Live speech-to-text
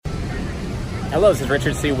Hello, this is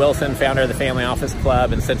Richard C. Wilson, founder of the Family Office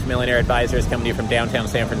Club and Centimillionaire Advisors, coming to you from downtown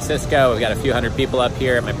San Francisco. We've got a few hundred people up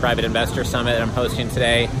here at my private investor summit that I'm hosting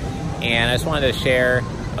today. And I just wanted to share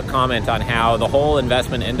a comment on how the whole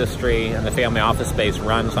investment industry and the family office space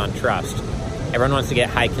runs on trust. Everyone wants to get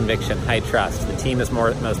high conviction, high trust. The team is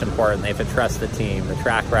most important. They have to trust the team. The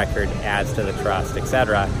track record adds to the trust,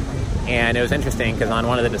 etc. And it was interesting because on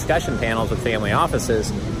one of the discussion panels with family offices,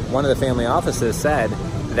 one of the family offices said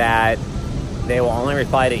that they will only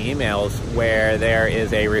reply to emails where there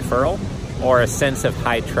is a referral or a sense of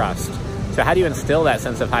high trust. So how do you instill that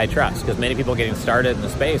sense of high trust? Because many people getting started in the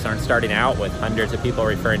space aren't starting out with hundreds of people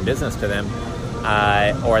referring business to them,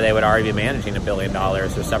 or they would already be managing $1 billion or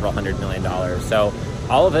several $100 million. So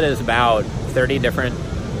all of it is about 30 different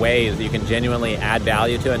ways you can genuinely add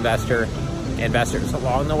value to investors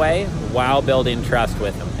along the way while building trust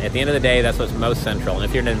with them. At the end of the day, that's what's most central. And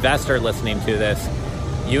if you're an investor listening to this,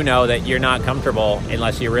 you know that you're not comfortable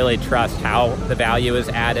unless you really trust how the value is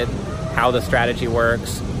added, how the strategy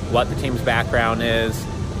works, what the team's background is,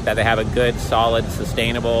 that they have a good, solid,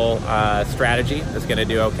 sustainable strategy that's going to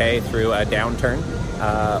do okay through a downturn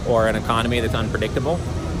or an economy that's unpredictable.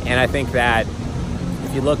 And I think that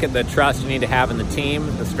if you look at the trust you need to have in the team,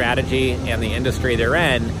 the strategy, and the industry they're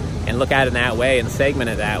in, and look at it in that way and segment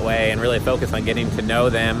it that way and really focus on getting to know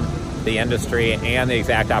them, the industry, and the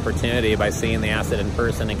exact opportunity by seeing the asset in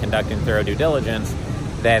person and conducting thorough due diligence,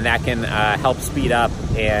 then that can help speed up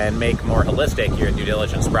and make more holistic your due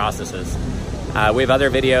diligence processes. We have other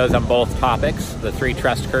videos on both topics, the 3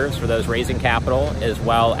 trust curves for those raising capital, as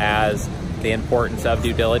well as the importance of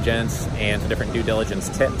due diligence and some different due diligence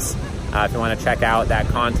tips. If you want to check out that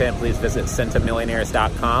content, please visit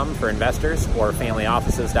centimillionaires.com for investors or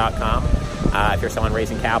familyoffices.com if you're someone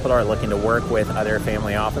raising capital or looking to work with other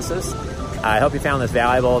family offices. I hope you found this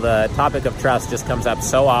valuable. The topic of trust just comes up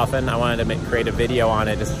so often. I wanted to create a video on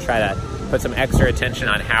it just to try to put some extra attention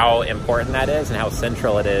on how important that is and how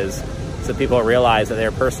central it is, so people realize that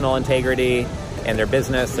their personal integrity and their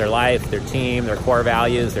business, their life, their team, their core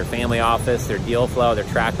values, their family office, their deal flow, their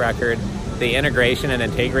track record, the integration and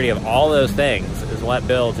integrity of all those things is what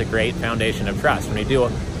builds a great foundation of trust. When you do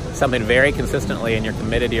something very consistently and you're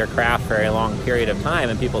committed to your craft for a long period of time,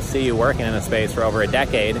 and people see you working in a space for over a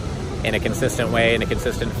decade in a consistent way, in a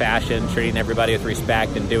consistent fashion, treating everybody with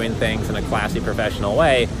respect and doing things in a classy, professional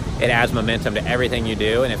way, it adds momentum to everything you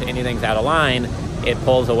do. And if anything's out of line, it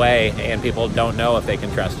pulls away and people don't know if they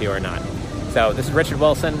can trust you or not. So this is Richard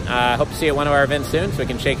Wilson. Hope to see you at one of our events soon so we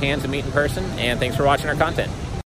can shake hands and meet in person. And thanks for watching our content.